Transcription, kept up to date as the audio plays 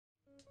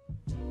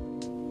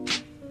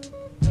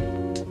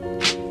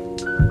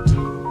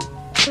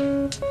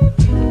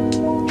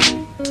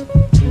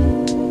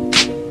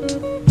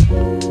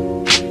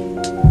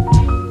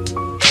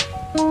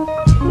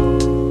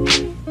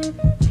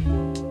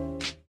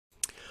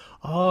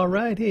All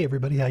right, hey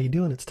everybody, how you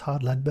doing? It's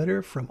Todd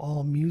Ledbetter from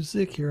All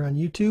Music here on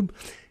YouTube.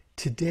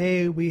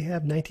 Today we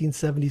have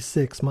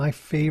 1976, my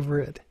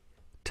favorite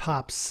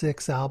top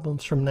six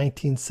albums from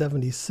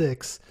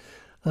 1976.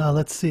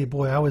 Let's see,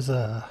 boy, I was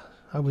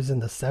in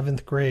the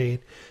seventh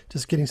grade,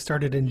 just getting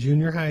started in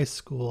junior high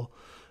school.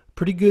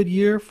 Pretty good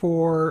year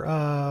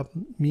for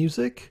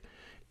music,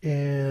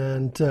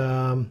 and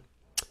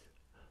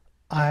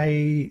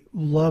I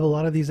love a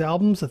lot of these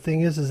albums. The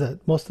thing is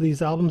that most of these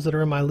albums that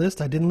are in my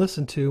list I didn't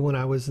listen to when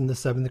I was in the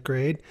seventh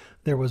grade.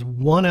 There was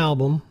one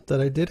album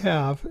that I did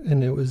have,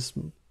 and it was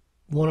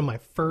one of my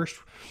first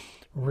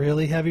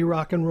really heavy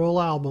rock and roll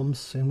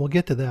albums, and we'll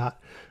get to that.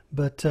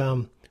 But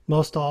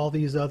most all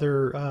these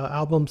other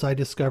albums I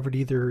discovered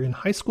either in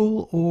high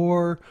school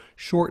or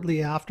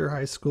shortly after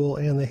high school,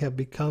 and they have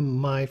become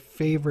my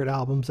favorite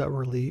albums that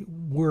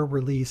were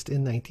released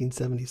in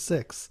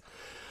 1976.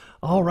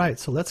 All right,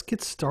 so let's get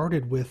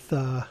started with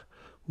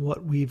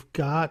what we've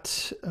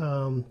got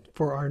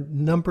for our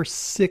number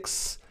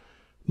six,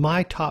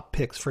 my top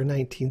picks for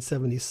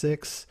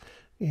 1976.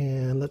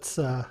 And let's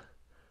see.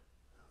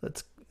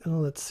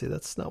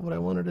 That's not what I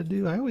wanted to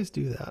do. I always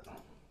do that.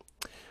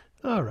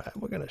 All right,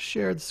 we're gonna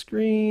share the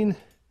screen,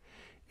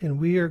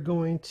 and we are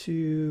going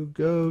to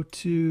go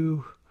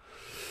to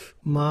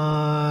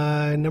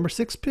my number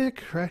six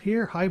pick right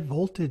here, "High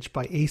Voltage"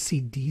 by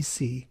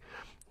AC/DC.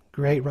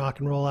 Great rock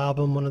and roll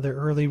album, one of their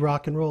early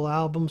rock and roll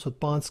albums with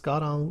Bon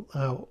Scott on,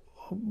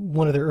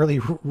 one of their early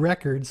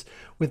records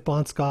with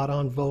Bon Scott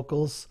on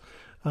vocals.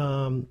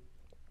 The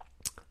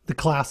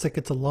classic,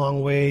 "It's a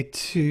Long Way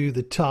to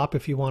the Top"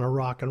 if you want to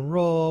rock and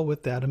roll,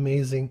 with that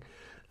amazing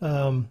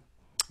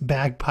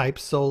bagpipe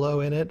solo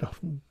in it,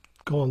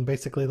 going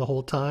basically the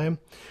whole time.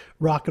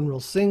 "Rock and Roll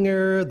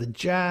Singer," "The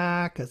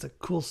Jack," that's a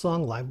cool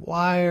song. "Live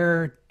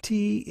Wire,"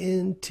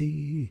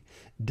 "TNT,"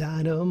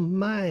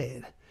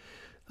 "Dynamite."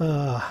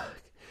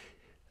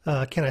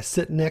 "Can I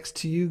Sit Next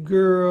to You,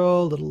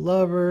 Girl," "Little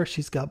Lover,"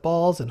 "She's Got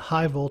Balls," and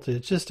 "High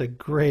Voltage." Just a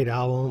great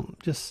album.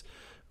 Just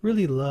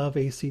really love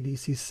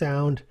AC/DC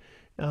sound,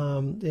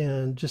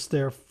 and just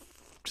their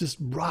just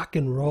rock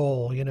and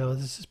roll. You know,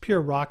 this is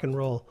pure rock and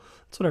roll.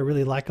 That's what I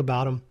really like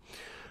about them.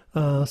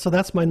 So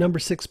that's my number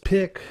six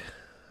pick,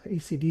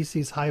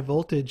 AC/DC's "High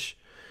Voltage."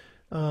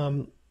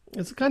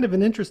 It's kind of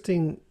an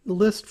interesting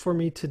list for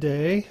me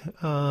today.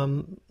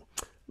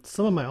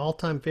 Some of my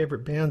all-time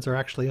favorite bands are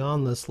actually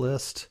on this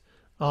list,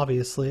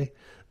 obviously,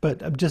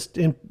 but just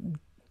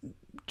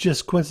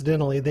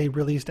coincidentally, they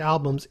released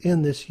albums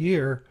in this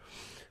year,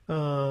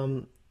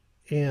 and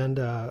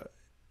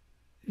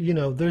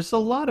there's a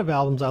lot of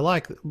albums I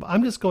like.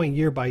 I'm just going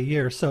year by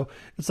year, so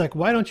it's like,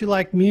 why don't you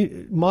like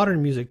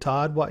modern music,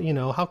 Todd? What,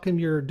 how come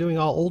you're doing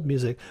all old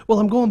music? Well,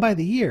 I'm going by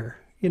the year.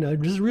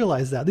 Just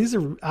realize that these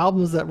are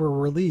albums that were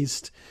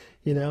released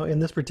in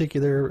this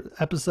particular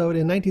episode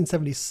in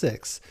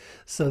 1976.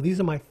 So these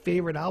are my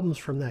favorite albums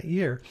from that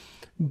year.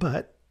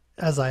 But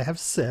as I have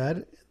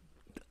said,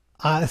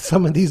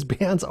 some of these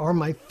bands are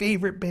my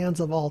favorite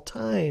bands of all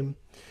time.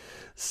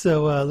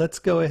 So let's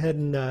go ahead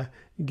and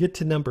get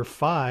to number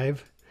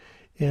five.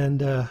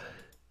 And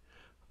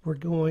we're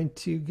going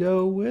to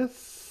go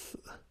with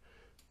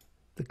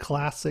the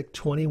classic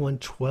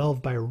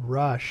 2112 by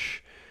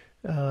Rush.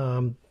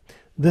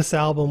 This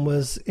album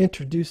was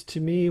introduced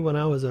to me when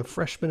I was a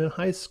freshman in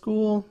high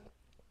school,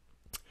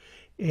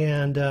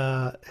 and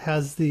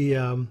has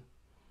the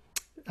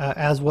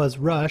as was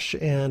Rush,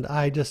 and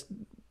I just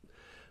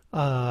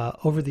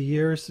over the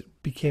years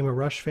became a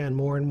Rush fan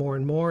more and more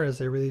and more as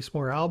they released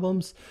more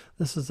albums.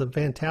 This is a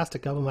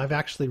fantastic album. I've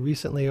actually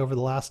recently, over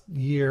the last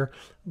year,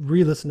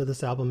 re-listened to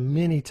this album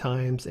many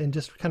times and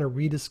just kind of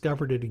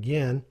rediscovered it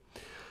again.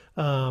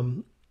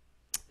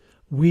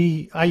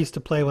 I used to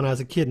play when I was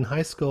a kid in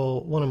high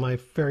school. One of my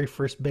very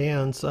first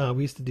bands,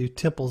 we used to do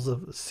Temples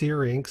of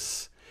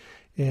Syrinx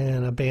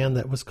in a band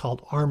that was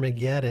called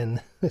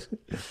Armageddon.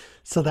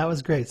 So that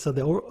was great. So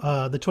the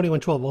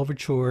 2112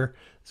 Overture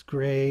is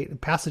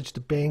great. Passage to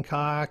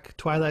Bangkok,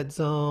 Twilight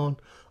Zone,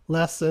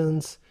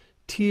 Lessons,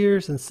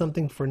 Tears, and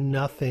Something for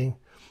Nothing.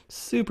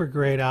 Super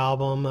great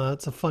album.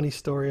 It's a funny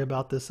story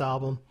about this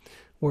album,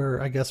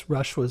 where I guess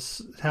Rush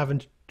was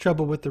having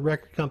trouble with the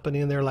record company,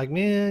 and they're like,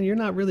 "Man, you're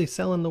not really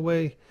selling the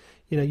way,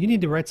 you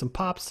need to write some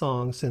pop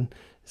songs." And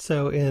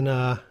so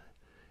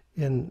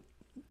in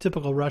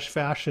typical Rush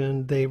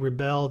fashion, they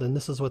rebelled, and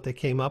this is what they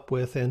came up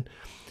with. And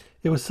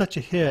it was such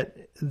a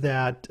hit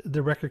that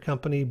the record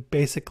company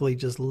basically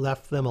just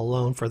left them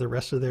alone for the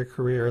rest of their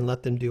career and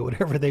let them do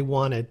whatever they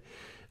wanted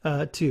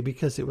to,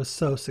 because it was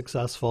so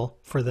successful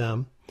for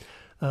them.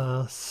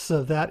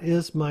 So that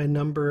is my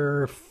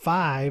number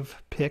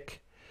five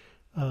pick.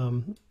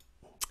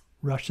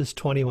 Rush's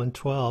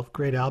 2112.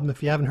 Great album.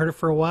 If you haven't heard it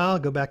for a while,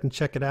 go back and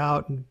check it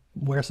out and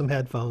wear some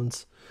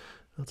headphones.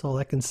 That's all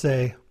I can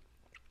say.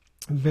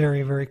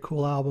 Very, very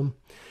cool album.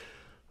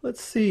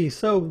 Let's see.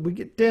 So we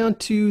get down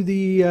to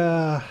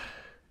the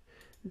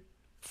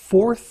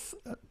fourth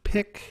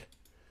pick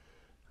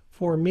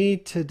for me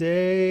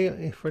today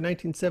for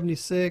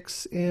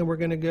 1976, and we're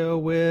going to go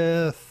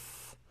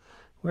with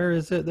Where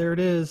is it? There it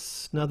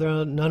is.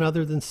 Another, none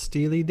other than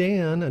Steely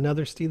Dan,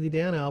 another Steely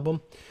Dan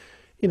album.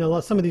 You know,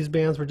 some of these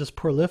bands were just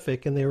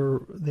prolific, and they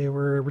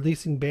were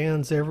releasing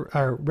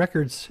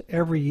records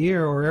every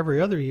year or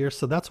every other year,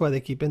 so that's why they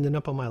keep ending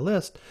up on my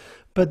list.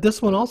 But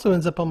this one also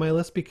ends up on my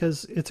list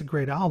because it's a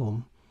great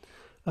album.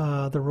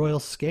 The Royal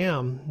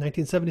Scam,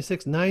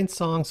 1976, 9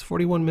 songs,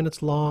 41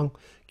 minutes long.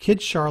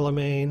 Kid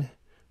Charlemagne,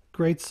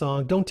 great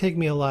song. Don't Take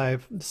Me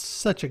Alive,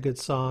 such a good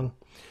song.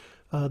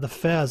 The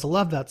Fez,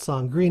 love that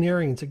song. Green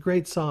Earrings, a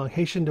great song.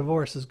 Haitian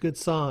Divorce is a good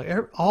song.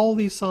 All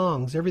these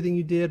songs, Everything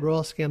You Did,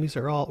 Royal Scam, these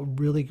are all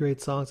really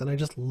great songs, and I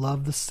just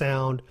love the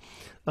sound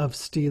of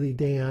Steely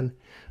Dan,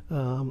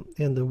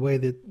 and the way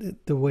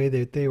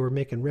that they were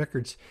making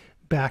records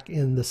back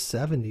in the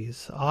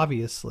 70s.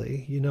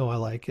 Obviously, you know I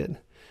like it.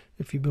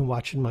 If you've been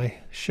watching my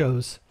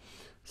shows,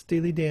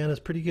 Steely Dan is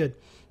pretty good.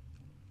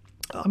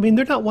 I mean,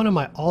 they're not one of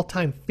my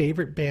all-time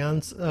favorite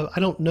bands. I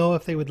don't know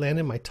if they would land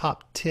in my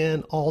top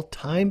 10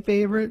 all-time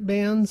favorite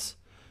bands.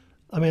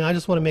 I mean, I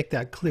just want to make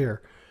that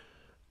clear.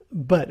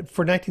 But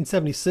for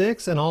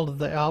 1976 and all of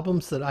the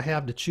albums that I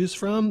have to choose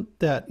from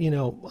that,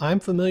 I'm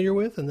familiar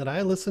with and that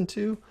I listen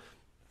to,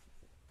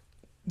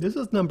 this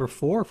is number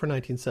 4 for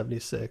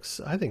 1976.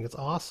 I think it's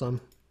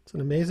awesome. It's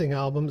an amazing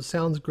album. It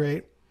sounds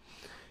great.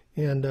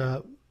 And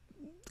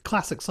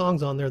classic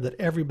songs on there that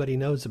everybody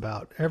knows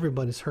about.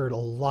 Everybody's heard a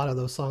lot of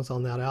those songs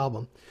on that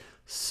album.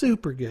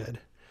 Super good.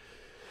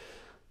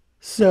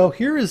 So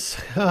here is,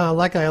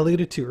 like I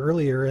alluded to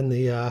earlier in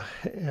the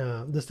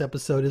this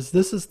episode,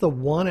 this is the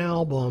one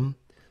album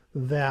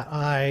that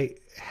I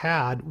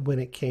had when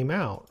it came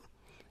out.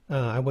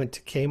 I went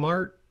to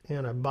Kmart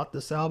and I bought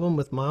this album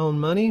with my own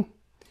money,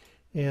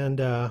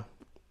 and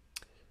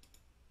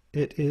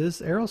it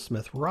is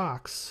Aerosmith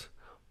Rocks.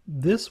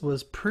 This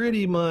was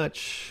pretty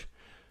much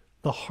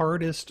the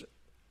hardest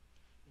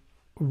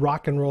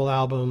rock and roll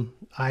album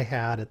I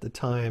had at the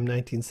time,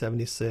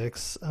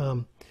 1976.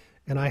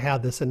 And I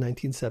had this in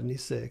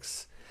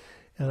 1976.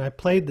 And I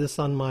played this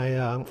on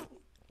my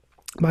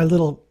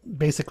little,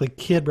 basically,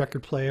 kid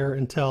record player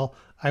until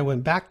I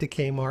went back to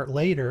Kmart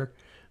later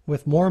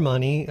with more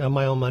money,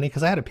 my own money,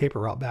 because I had a paper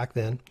route back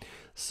then.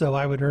 So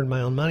I would earn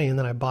my own money, and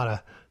then I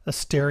bought a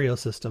stereo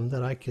system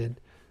that I could,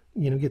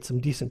 get some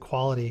decent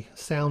quality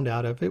sound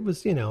out of. It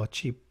was,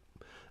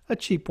 a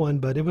cheap one,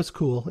 but it was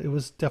cool. It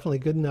was definitely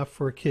good enough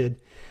for a kid.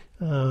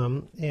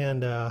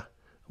 And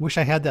wish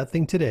I had that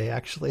thing today,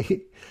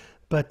 actually.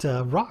 But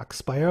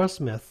Rocks by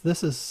Aerosmith.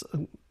 This is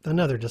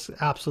another just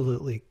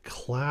absolutely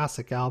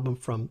classic album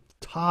from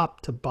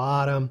top to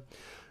bottom.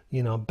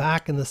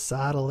 Back in the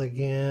Saddle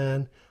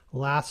Again,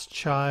 Last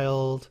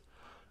Child,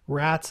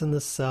 Rats in the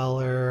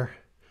Cellar,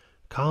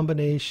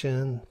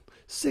 Combination,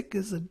 Sick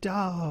as a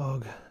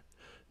Dog,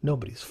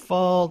 Nobody's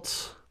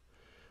Fault,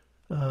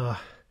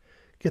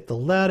 Get the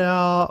Lead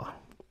Out,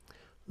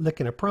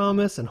 Licking a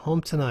Promise, and Home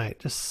Tonight.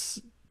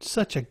 Just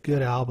such a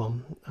good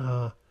album.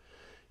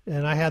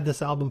 And I had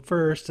this album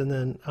first, and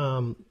then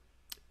my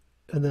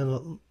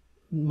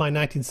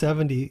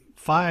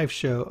 1975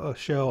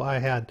 show I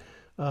had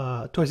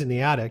Toys in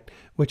the Attic,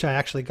 which I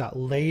actually got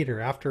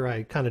later after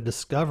I kind of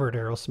discovered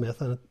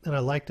Aerosmith, and I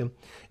liked him.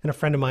 And a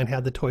friend of mine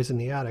had the Toys in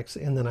the Attics,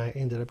 and then I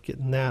ended up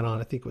getting that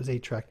on, I think it was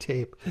 8-track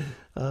tape.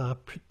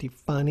 Pretty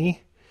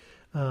funny,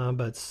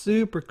 but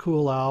super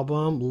cool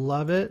album.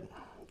 Love it.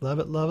 Love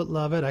it, love it,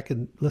 love it. I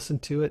could listen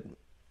to it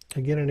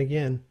again and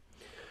again.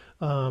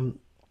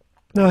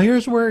 Now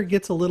here's where it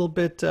gets a little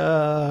bit,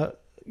 I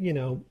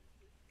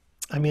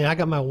mean, I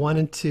got my 1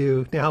 and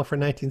 2 now for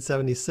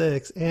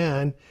 1976,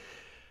 and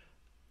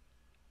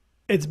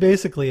it's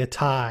basically a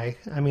tie.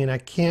 I mean, I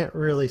can't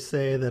really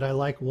say that I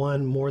like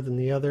one more than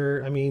the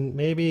other. I mean,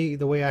 maybe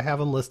the way I have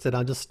them listed,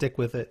 I'll just stick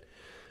with it.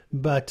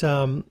 But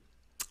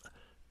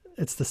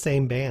it's the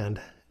same band,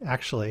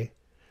 actually.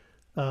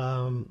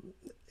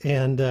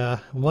 And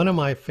one of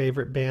my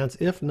favorite bands,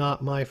 if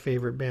not my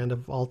favorite band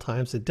of all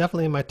time, so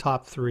definitely in my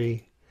top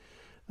 3.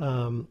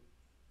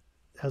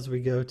 As we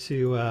go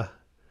to,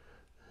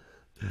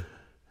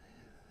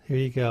 here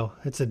you go.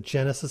 It's a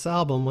Genesis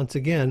album once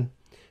again,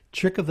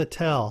 Trick of the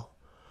Tail.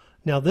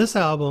 Now this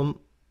album,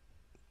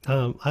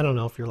 I don't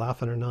know if you're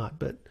laughing or not,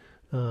 but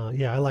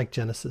yeah, I like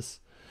Genesis.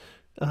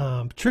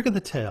 Trick of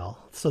the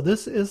Tail. So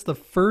this is the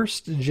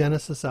first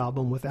Genesis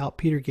album without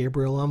Peter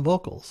Gabriel on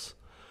vocals.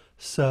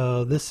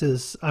 So this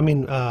is,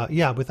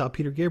 yeah, without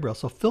Peter Gabriel.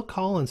 So Phil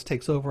Collins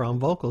takes over on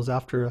vocals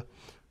after,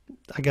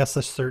 I guess,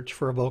 a search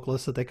for a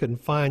vocalist that they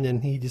couldn't find,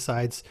 and he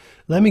decides,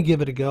 let me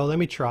give it a go, let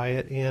me try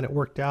it, and it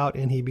worked out,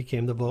 and he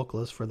became the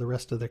vocalist for the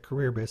rest of their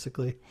career,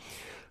 basically.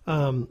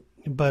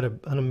 But an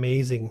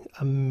amazing,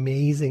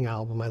 amazing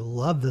album. I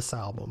love this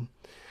album.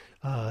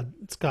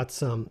 It's got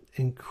some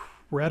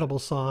incredible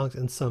songs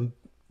and some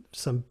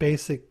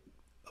basic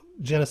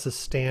Genesis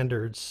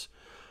standards.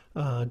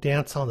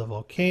 Dance on the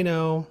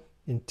Volcano,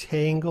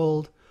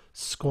 Entangled,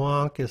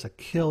 Squonk is a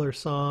killer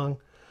song.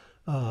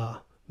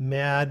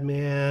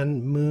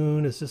 Madman,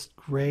 Moon is just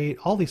great.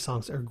 All these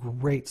songs are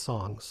great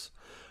songs.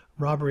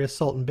 Robbery,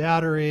 Assault, and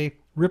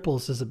Battery.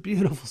 Ripples is a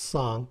beautiful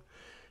song.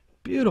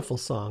 Beautiful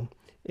song.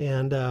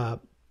 and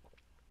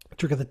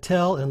Trick of the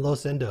Tail, and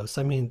Los Endos.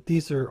 I mean,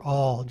 these are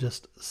all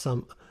just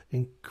some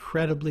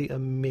incredibly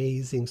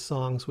amazing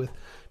songs with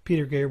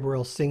Peter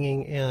Gabriel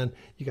singing, and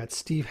you got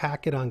Steve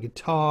Hackett on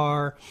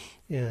guitar,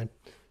 and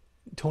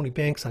Tony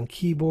Banks on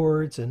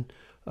keyboards, and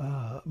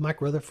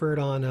Mike Rutherford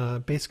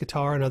on bass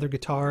guitar and other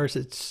guitars.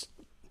 It's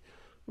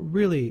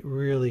really,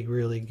 really,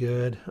 really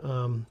good.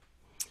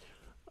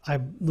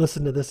 I've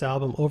listened to this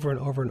album over and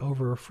over and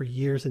over for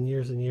years and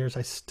years and years.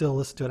 I still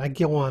listen to it. I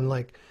go on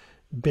like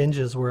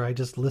binges where I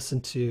just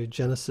listen to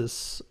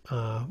Genesis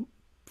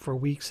for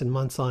weeks and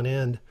months on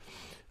end,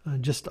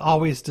 just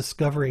always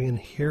discovering and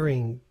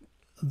hearing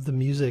the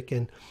music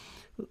and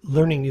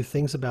learning new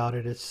things about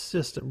it. It's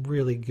just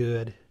really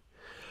good.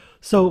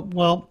 So,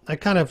 well, I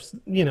kind of,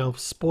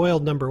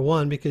 spoiled number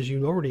one because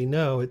you already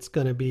know it's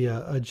going to be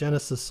a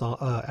Genesis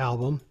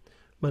album,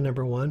 my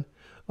number one.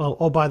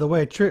 Oh, by the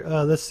way,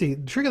 let's see.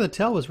 Trick of the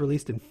Tail was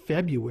released in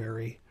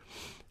February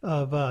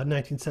of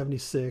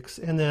 1976,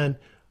 and then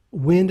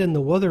Wind and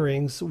the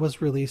Wutherings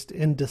was released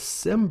in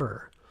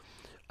December.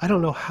 I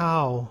don't know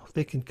how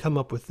they can come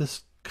up with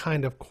this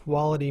kind of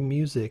quality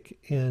music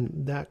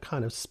in that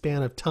kind of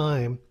span of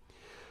time,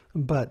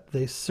 but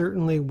they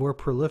certainly were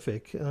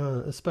prolific,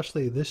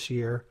 especially this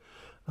year,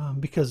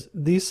 because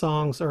these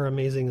songs are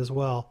amazing as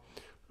well.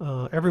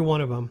 Every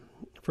one of them,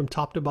 from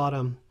top to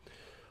bottom.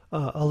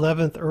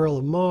 11th Earl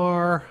of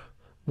Mar,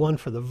 One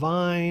for the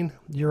Vine,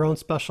 Your Own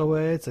Special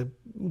Way. It's a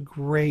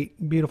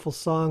great, beautiful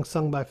song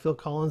sung by Phil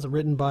Collins and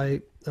written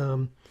by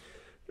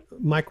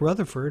Mike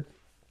Rutherford.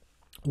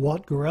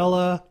 Wat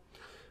Gorilla,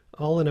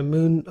 All in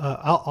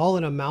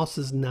a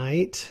Mouse's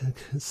Night,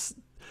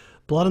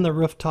 Blood on the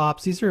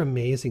Rooftops. These are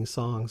amazing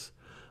songs.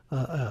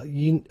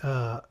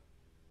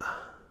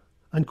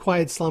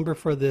 Unquiet Slumber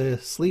for the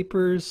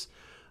Sleepers,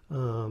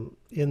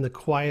 In the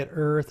Quiet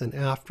Earth, and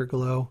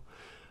Afterglow.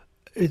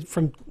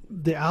 From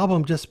the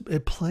album, just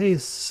it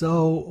plays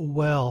so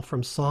well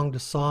from song to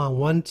song.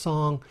 One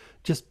song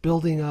just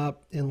building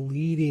up and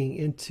leading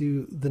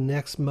into the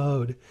next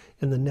mode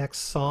in the next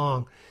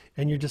song,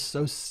 and you're just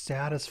so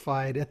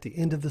satisfied at the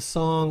end of the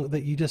song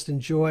that you just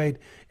enjoyed,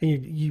 and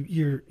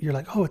you're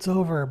like, oh, it's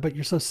over, but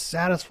you're so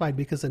satisfied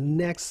because the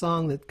next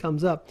song that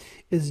comes up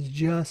is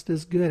just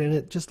as good, and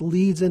it just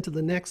leads into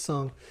the next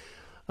song.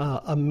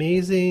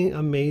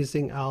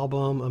 Amazing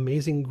album,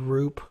 amazing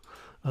group.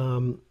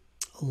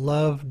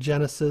 Love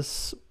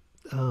Genesis.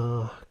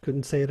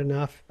 Couldn't say it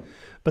enough.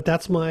 But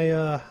that's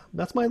my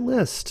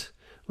list.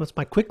 That's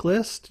my quick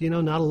list.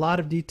 Not a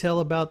lot of detail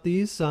about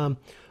these. I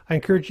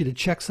encourage you to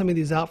check some of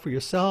these out for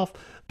yourself.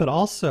 But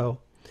also,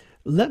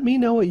 let me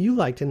know what you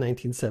liked in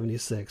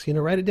 1976.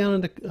 Write it down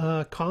in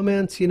the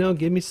comments.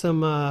 Give me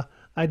some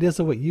ideas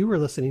of what you were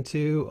listening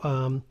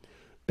to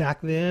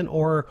back then,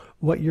 or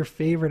what your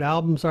favorite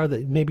albums are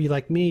that maybe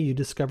like me you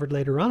discovered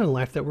later on in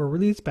life that were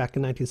released back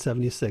in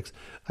 1976.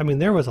 I mean,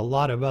 there was a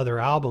lot of other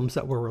albums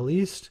that were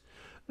released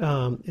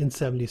in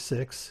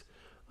 76.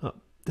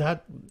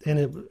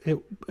 It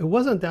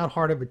wasn't that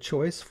hard of a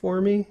choice for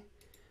me,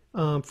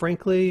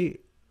 frankly,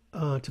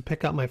 to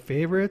pick out my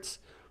favorites,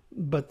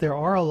 but there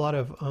are a lot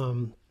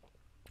of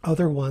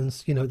other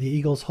ones. The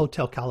Eagles'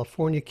 Hotel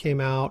California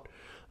came out,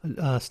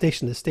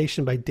 Station to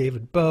Station by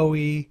David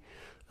Bowie.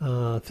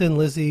 Thin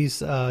Lizzy's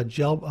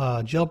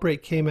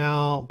Jailbreak came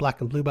out, Black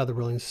and Blue by the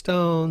Rolling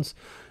Stones,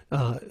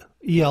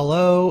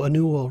 ELO, A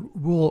New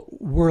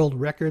World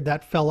Record,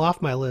 that fell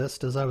off my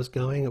list as I was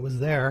going. It was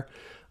there,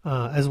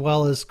 as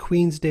well as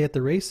Queen's Day at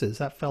the Races.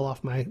 That fell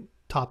off my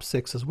top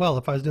 6 as well.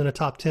 If I was doing a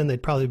top 10,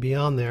 they'd probably be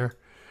on there.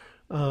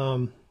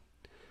 But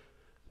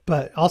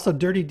also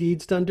Dirty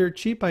Deeds Done Dirt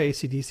Cheap by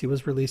AC/DC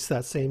was released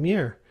that same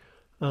year.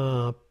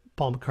 Paul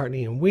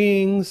McCartney and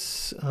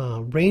Wings,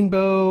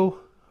 Rainbow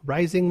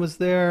Rising was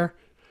there.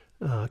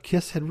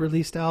 Kiss had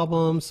released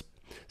albums.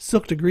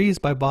 Silk Degrees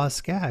by Boz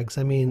Scaggs.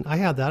 I mean, I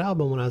had that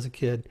album when I was a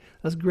kid.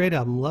 That's a great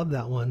album. Love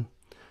that one.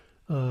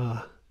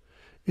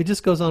 It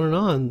just goes on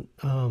and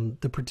on.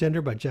 The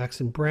Pretender by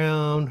Jackson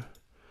Browne.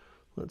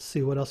 Let's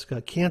see what else we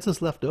got.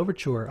 Kansas Left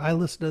Overture. I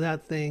listened to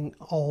that thing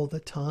all the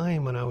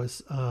time when I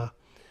was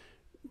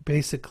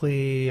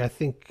basically, I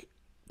think,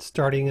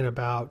 starting in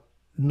about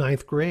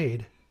 9th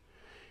grade.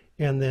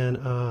 And then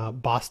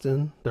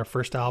Boston, their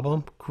first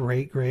album,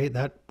 great.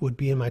 That would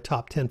be in my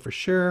top 10 for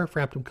sure.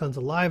 Frampton Comes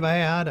Alive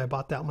I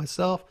bought that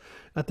myself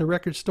at the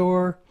record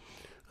store.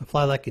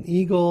 Fly Like an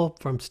Eagle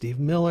from Steve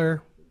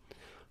Miller.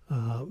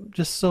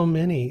 Just so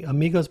many.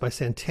 Amigos by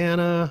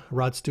Santana.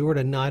 Rod Stewart,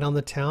 A Night on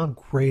the Town,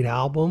 great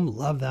album.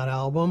 Love that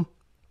album.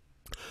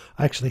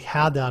 I actually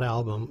had that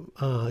album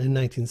in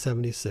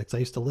 1976. I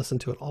used to listen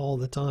to it all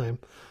the time.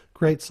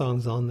 Great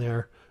songs on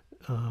there.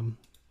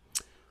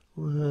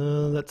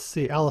 Let's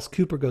see. Alice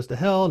Cooper Goes to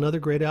Hell, another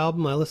great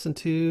album I listened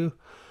to.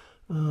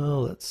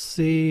 Let's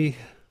see.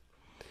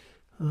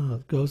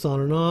 It goes on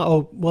and on.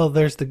 Oh, well,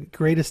 there's the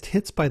Greatest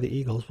Hits by the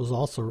Eagles was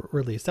also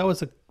released. That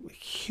was a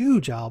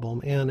huge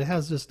album, and it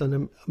has just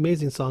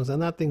amazing songs.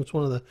 And that thing's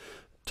one of the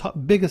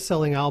biggest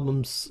selling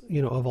albums,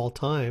 of all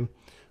time.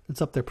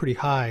 It's up there pretty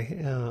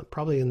high,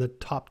 probably in the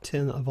top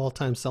 10 of all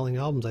time selling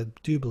albums, I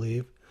do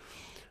believe.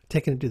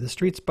 Taken to the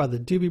Streets by the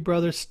Doobie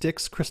Brothers,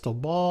 Styx, Crystal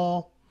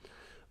Ball.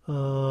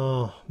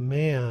 Oh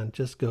man,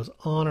 just goes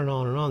on and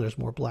on and on. There's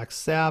more Black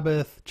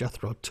Sabbath,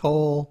 Jethro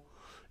Tull,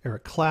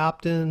 Eric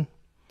Clapton,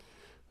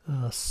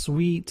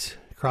 Sweet,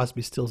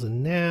 Crosby, Stills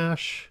and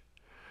Nash.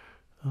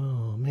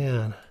 Oh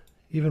man,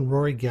 even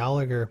Rory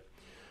Gallagher.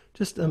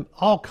 Just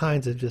all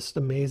kinds of just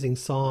amazing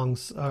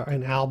songs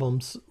and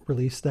albums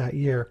released that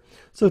year.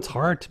 So it's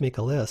hard to make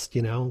a list,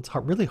 you know, it's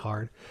hard, really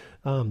hard.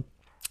 But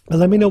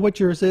let me know what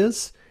yours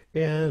is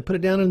and put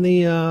it down in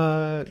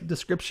the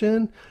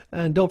description.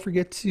 And don't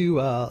forget to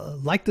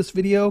like this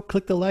video,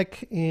 click the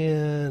like,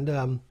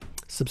 and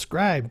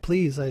subscribe,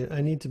 please.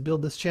 I need to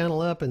build this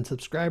channel up, and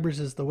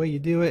subscribers is the way you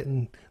do it,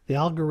 and the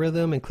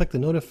algorithm, and click the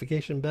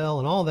notification bell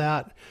and all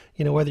that.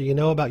 You know, whether you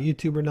know about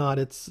YouTube or not,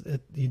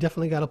 you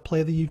definitely got to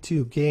play the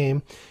YouTube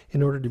game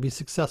in order to be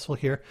successful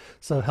here.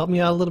 So help me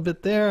out a little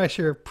bit there. I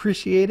sure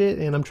appreciate it,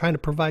 and I'm trying to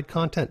provide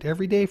content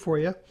every day for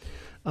you.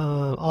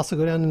 Also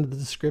go down into the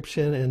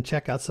description and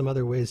check out some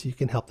other ways you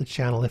can help the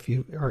channel if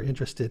you are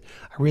interested.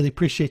 I really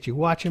appreciate you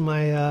watching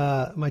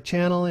my my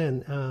channel,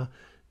 and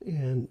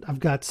I've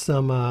got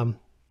some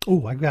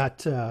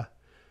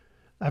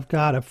I've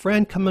got a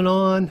friend coming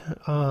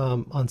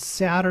on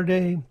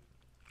Saturday,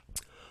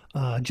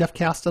 Jeff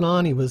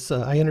Castanon. He was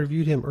I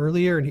interviewed him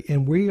earlier,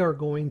 and we are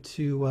going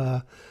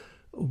to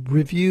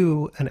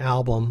review an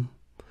album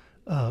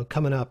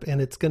coming up, and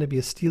it's going to be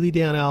a Steely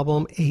Dan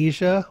album,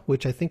 Asia,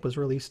 which I think was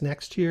released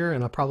next year,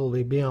 and I'll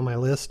probably be on my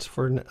list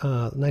for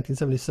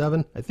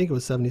 1977. I think it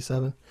was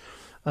 77.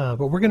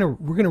 But we're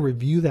gonna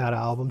review that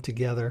album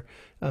together.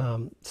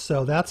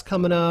 So that's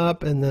coming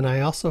up, and then I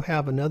also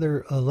have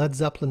another Led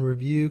Zeppelin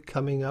review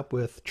coming up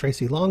with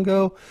Tracy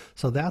Longo.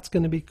 So that's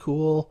going to be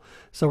cool.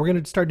 So we're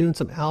going to start doing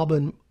some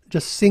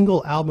just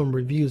single album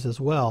reviews as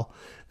well,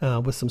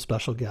 with some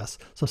special guests.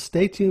 So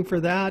stay tuned for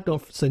that.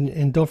 Don't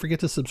forget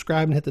to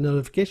subscribe and hit the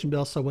notification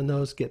bell, so when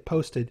those get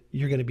posted,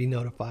 you're going to be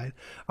notified.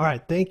 All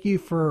right, thank you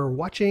for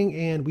watching,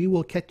 and we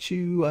will catch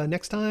you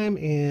next time,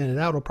 and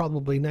that'll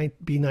probably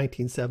be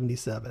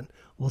 1977.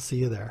 We'll see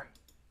you there.